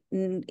tranquility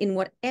in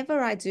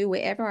whatever I do,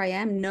 wherever I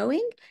am,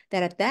 knowing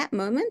that at that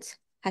moment,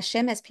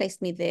 Hashem has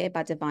placed me there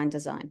by divine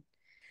design.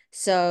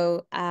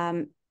 So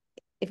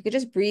if you could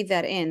just breathe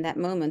that in, that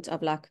moment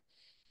of like,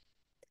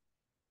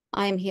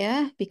 I'm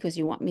here because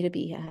you want me to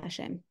be here,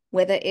 Hashem.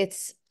 Whether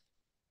it's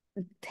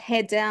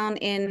head down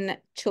in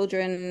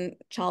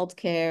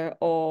childcare,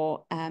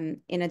 or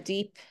in a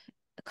deep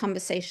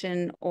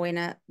conversation, or in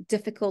a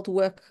difficult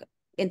work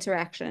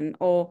interaction,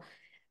 or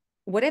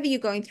whatever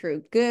you're going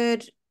through,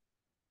 good,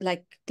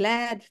 like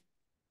glad,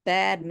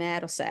 bad,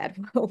 mad, or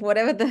sad,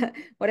 whatever the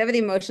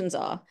emotions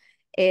are,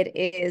 it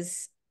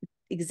is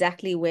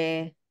exactly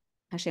where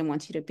Hashem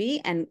wants you to be.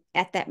 And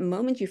at that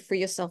moment, you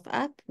free yourself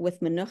up with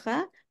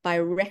menucha by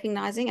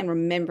recognizing and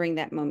remembering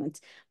that moment.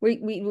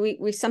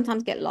 We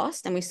sometimes get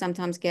lost, and we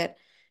sometimes get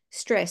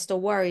stressed or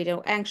worried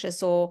or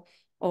anxious, or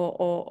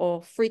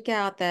freak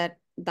out that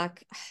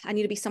like I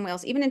need to be somewhere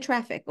else, even in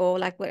traffic, or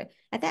like where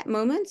at that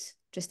moment,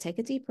 just take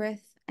a deep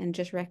breath and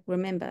just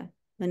remember.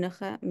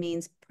 Menucha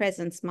means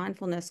presence,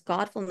 mindfulness.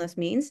 Godfulness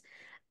means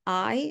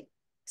I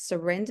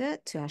surrender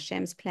to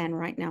Hashem's plan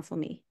right now for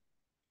me.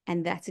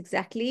 And that's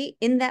exactly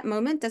in that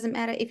moment. Doesn't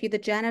matter if you're the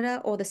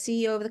janitor or the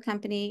CEO of the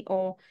company,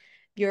 or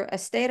you're a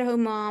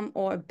stay-at-home mom,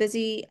 or a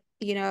busy,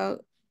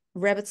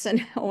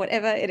 Rebbetzin or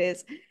whatever it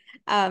is.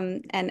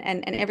 And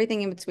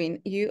everything in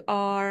between. You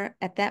are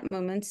at that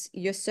moment,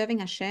 you're serving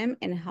Hashem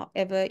in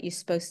however you're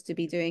supposed to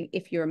be doing,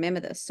 if you remember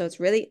this. So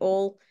it's really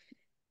all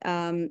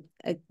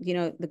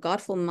the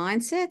Godful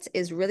mindset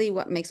is really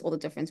what makes all the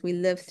difference. We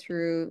live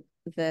through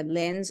the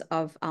lens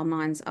of our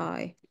mind's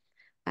eye.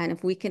 And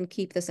if we can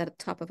keep this at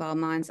the top of our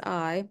mind's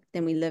eye,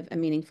 then we live a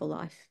meaningful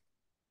life,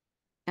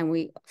 and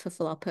we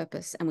fulfill our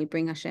purpose, and we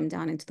bring Hashem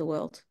down into the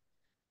world.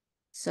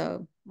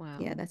 So, yeah,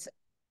 Wow. that's it.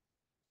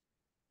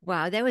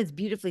 Wow, that was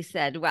beautifully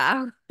said.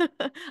 Wow.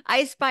 I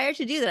aspire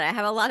to do that. I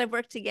have a lot of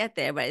work to get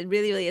there, but I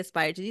really, really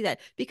aspire to do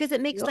that because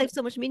it makes You're life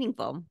so much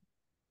meaningful.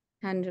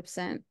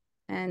 100%.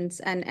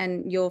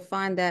 And you'll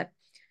find that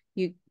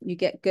you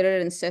get good at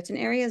it in certain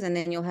areas, and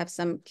then you'll have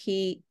some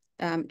key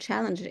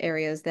challenged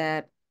areas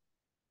that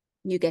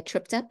you get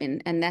tripped up in,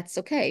 and that's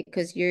okay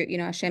because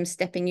Hashem's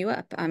stepping you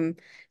up.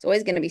 It's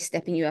always going to be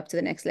stepping you up to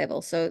the next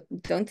level. So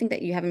don't think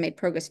that you haven't made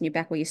progress and you're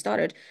back where you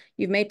started.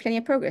 You've made plenty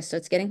of progress, so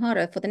it's getting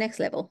harder for the next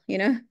level.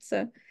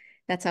 So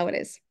that's how it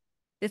is.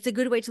 It's a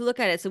good way to look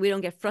at it so we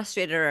don't get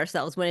frustrated at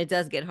ourselves when it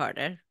does get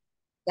harder.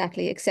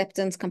 Exactly.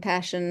 Acceptance,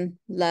 compassion,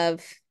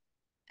 love,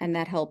 and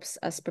that helps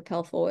us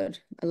propel forward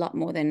a lot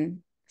more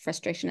than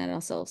frustration at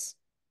ourselves.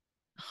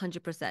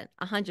 100%,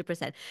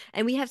 100%.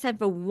 And we have time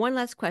for one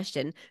last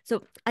question.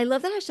 So I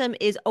love that Hashem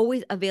is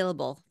always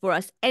available for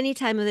us any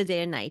time of the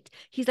day or night.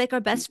 He's like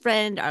our best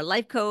friend, our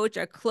life coach,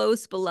 our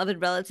close,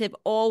 beloved relative,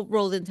 all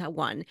rolled into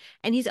one.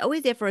 And he's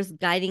always there for us,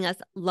 guiding us,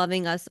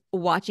 loving us,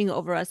 watching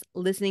over us,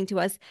 listening to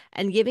us,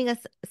 and giving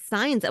us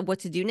signs of what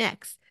to do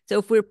next. So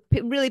if we're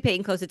really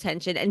paying close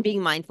attention and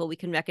being mindful, we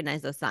can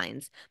recognize those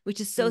signs, which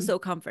is so, so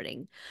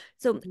comforting.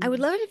 So I would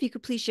love it if you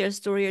could please share a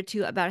story or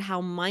two about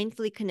how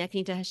mindfully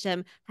connecting to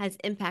Hashem has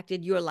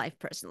impacted your life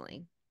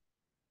personally.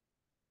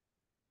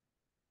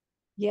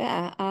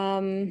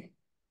 Yeah.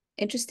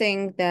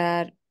 Interesting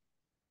that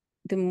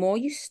the more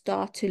you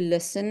start to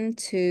listen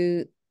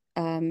to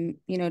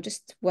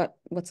just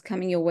what's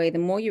coming your way, the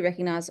more you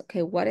recognize,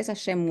 okay, what does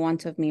Hashem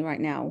want of me right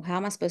now? How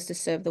am I supposed to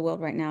serve the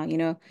world right now?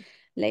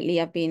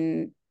 Lately I've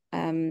been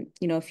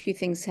a few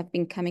things have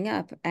been coming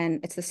up, and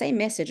it's the same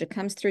message. It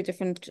comes through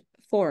different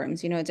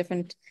forums,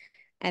 different,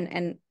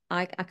 and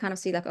I kind of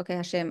see like, okay,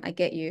 Hashem, I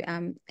get you.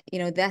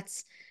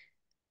 That's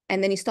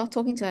and then you start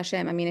talking to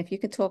Hashem. I mean, if you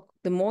can talk,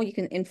 the more you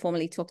can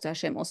informally talk to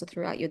Hashem also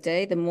throughout your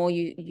day, the more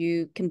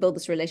you can build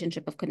this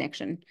relationship of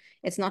connection.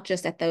 It's not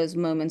just at those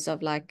moments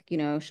of like,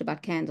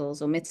 Shabbat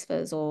candles or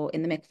mitzvahs or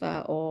in the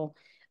mikvah or,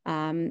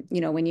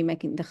 when you're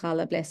making the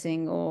challah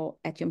blessing or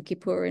at Yom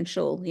Kippur in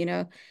shul,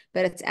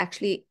 but it's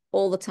actually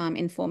all the time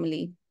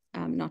informally,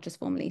 not just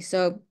formally.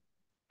 So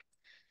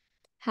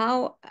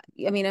a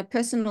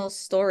personal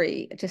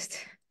story, just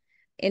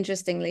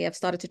interestingly, I've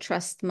started to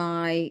trust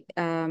my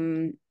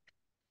inner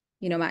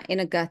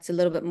guts a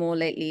little bit more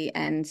lately.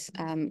 And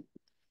the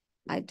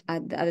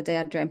other day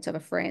I dreamt of a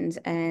friend,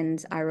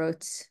 and I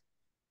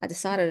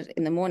decided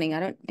in the morning, I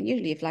don't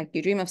usually, if like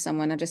you dream of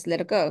someone, I just let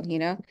it go.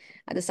 I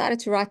decided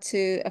to write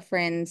to a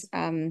friend,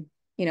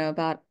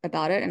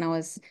 about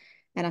it.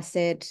 And I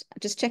said,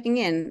 just checking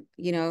in,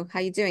 how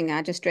you doing?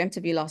 I just dreamt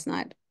of you last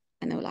night.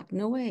 And they were like,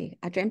 no way,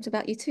 I dreamt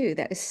about you too.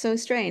 That is so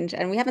strange.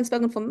 And we haven't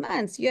spoken for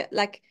months. Yeah,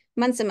 like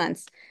months and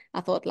months.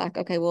 I thought like,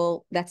 okay,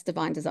 well, that's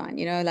divine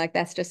design, like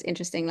that's just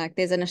interesting. Like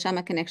there's a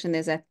neshama connection,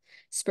 there's a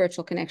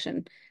spiritual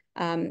connection.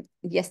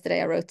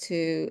 Yesterday I wrote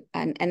to,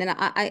 and then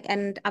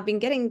and I've been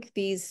getting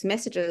these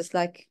messages,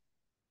 like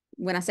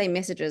when I say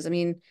messages, I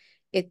mean,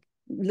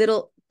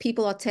 little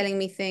people are telling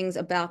me things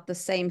about the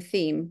same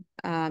theme.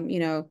 Some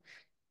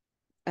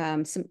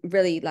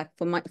really like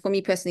for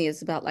me personally,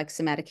 it's about like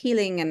somatic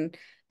healing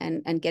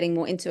and getting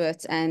more into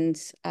it. And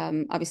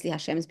obviously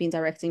Hashem has been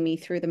directing me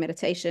through the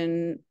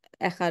meditation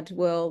Echad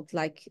world,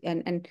 like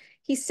and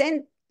he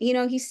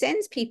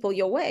sends people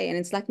your way, and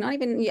it's like not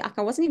even like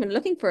I wasn't even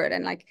looking for it.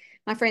 And like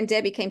my friend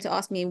Debbie came to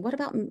ask me, what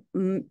about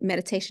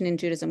meditation in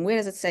Judaism? Where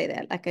does it say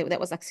that? Like that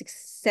was like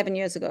 6-7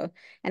 years ago,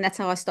 and that's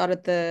how I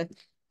started the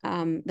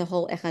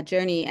whole Echad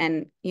journey.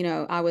 And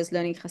I was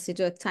learning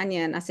Chassidut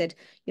Tanya, and I said,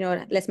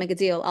 let's make a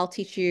deal. I'll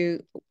teach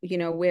you,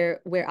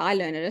 where I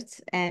learned it,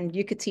 and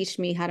you could teach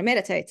me how to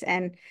meditate.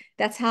 And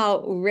that's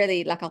how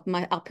really like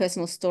our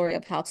personal story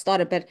of how it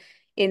started. But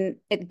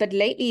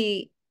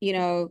lately,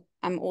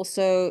 I'm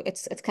also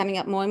it's coming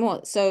up more and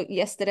more. So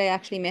yesterday I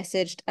actually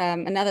messaged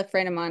another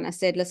friend of mine. I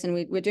said, listen,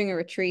 we're doing a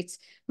retreat.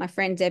 My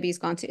friend Debbie's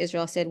gone to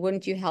Israel. I said,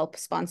 wouldn't you help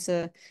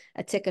sponsor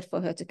a ticket for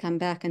her to come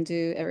back and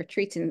do a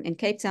retreat in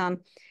Cape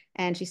Town?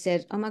 And she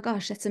said, oh my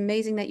gosh, that's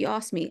amazing that you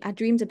asked me. I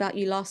dreamed about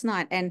you last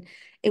night. And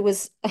it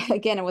was,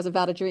 again, it was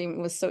about a dream.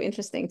 It was so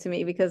interesting to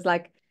me because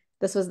like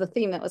this was the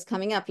theme that was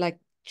coming up, like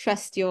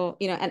trust your,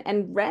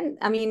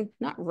 I mean,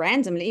 not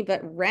randomly, but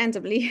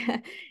randomly,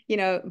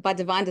 by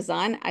divine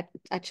design,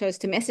 I chose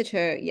to message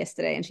her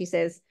yesterday, and she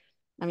says,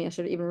 I mean, I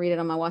should even read it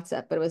on my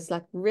WhatsApp, but it was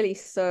like really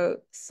so,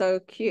 so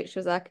cute. She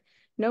was like,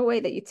 no way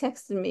that you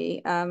texted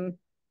me. I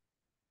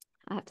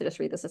have to just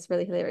read this. It's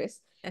really hilarious.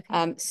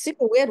 Okay.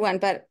 Super weird one,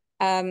 but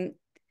I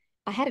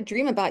had a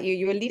dream about you.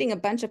 You were leading a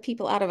bunch of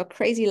people out of a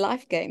crazy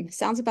life game.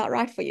 Sounds about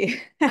right for you.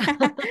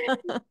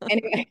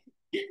 Anyway,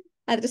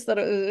 I just thought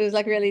it was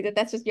like really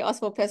that's just you asked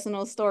for a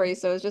personal story.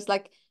 So it's just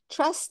like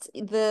trust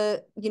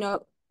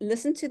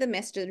listen to the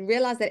messages,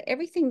 realize that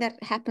everything that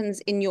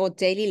happens in your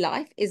daily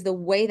life is the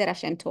way that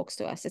Hashem talks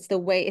to us. It's the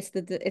way, it's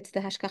the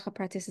hashkacha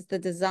pratis, it's the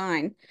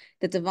design,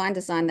 the divine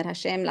design that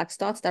Hashem like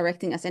starts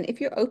directing us. And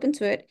if you're open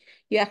to it,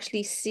 you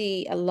actually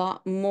see a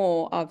lot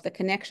more of the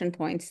connection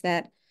points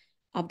that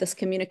this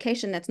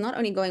communication that's not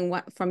only going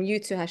from you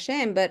to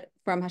Hashem, but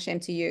from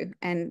Hashem to you.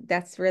 And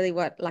that's really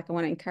what, like, I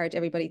want to encourage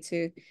everybody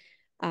to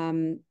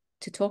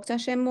talk to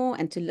Hashem more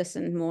and to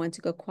listen more and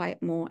to go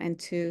quiet more and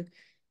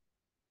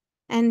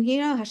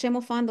Hashem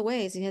will find the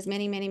ways. He has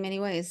many, many, many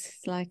ways.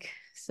 It's like,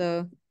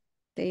 so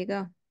there you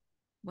go.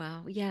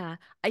 Wow. Yeah,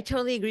 I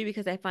totally agree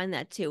because I find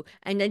that too.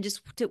 And then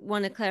just to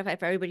want to clarify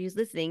for everybody who's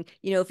listening,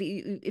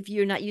 if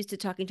you're not used to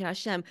talking to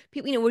Hashem,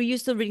 people, we're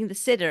used to reading the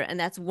Siddur, and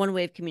that's one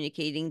way of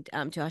communicating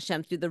to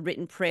Hashem through the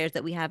written prayers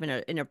that we have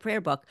in our prayer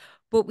book.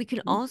 But we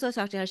can also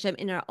talk to Hashem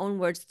in our own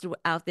words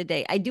throughout the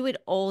day. I do it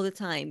all the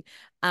time.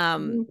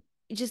 Mm-hmm.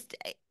 Just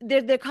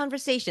they're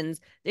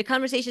conversations. They're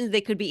conversations. They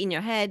could be in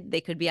your head.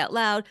 They could be out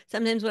loud.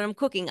 Sometimes when I'm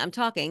cooking, I'm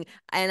talking,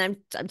 and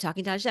I'm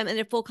talking to Hashem, and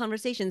they're full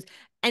conversations.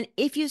 And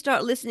if you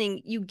start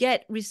listening, you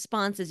get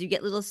responses, you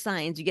get little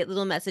signs, you get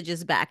little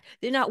messages back.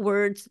 They're not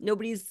words.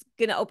 Nobody's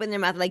gonna open their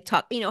mouth like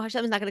talk.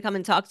 Hashem's not gonna come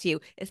and talk to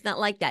you. It's not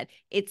like that.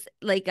 It's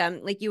like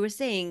you were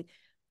saying,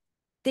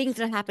 things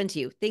that happen to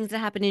you, things that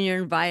happen in your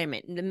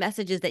environment, and the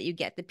messages that you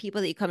get, the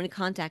people that you come in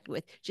contact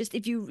with. Just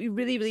if you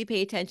really, really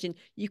pay attention,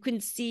 you can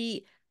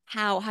see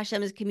how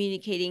Hashem is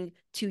communicating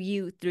to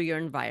you through your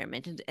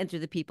environment and through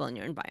the people in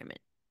your environment.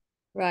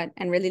 Right.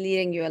 And really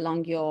leading you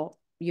along your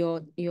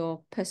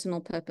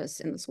personal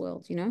purpose in this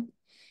world, 100%.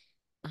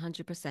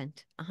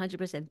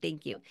 100%.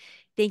 Thank you.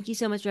 Thank you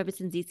so much,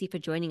 Rebbetzin Zeesy, for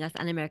joining us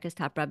on America's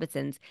Top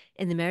Rebbetzins.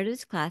 In the merit of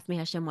this class, may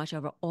Hashem watch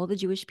over all the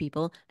Jewish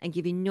people and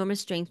give enormous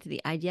strength to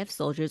the IDF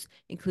soldiers,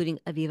 including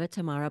Aviva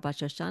Tamara Bat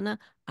Shoshana,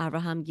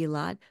 Avraham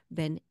Gilad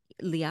Ben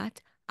Liat,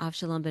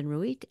 Avshalom Ben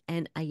Ruit,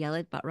 and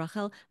Ayelet Bat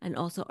Rachel, and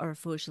also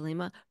Arfu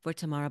Shalima for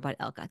Tamara Bat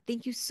Elka.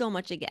 Thank you so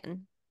much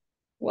again.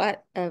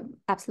 What an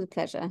absolute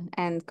pleasure.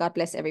 And God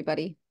bless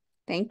everybody.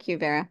 Thank you,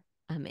 Vera.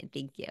 Amen.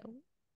 Thank you.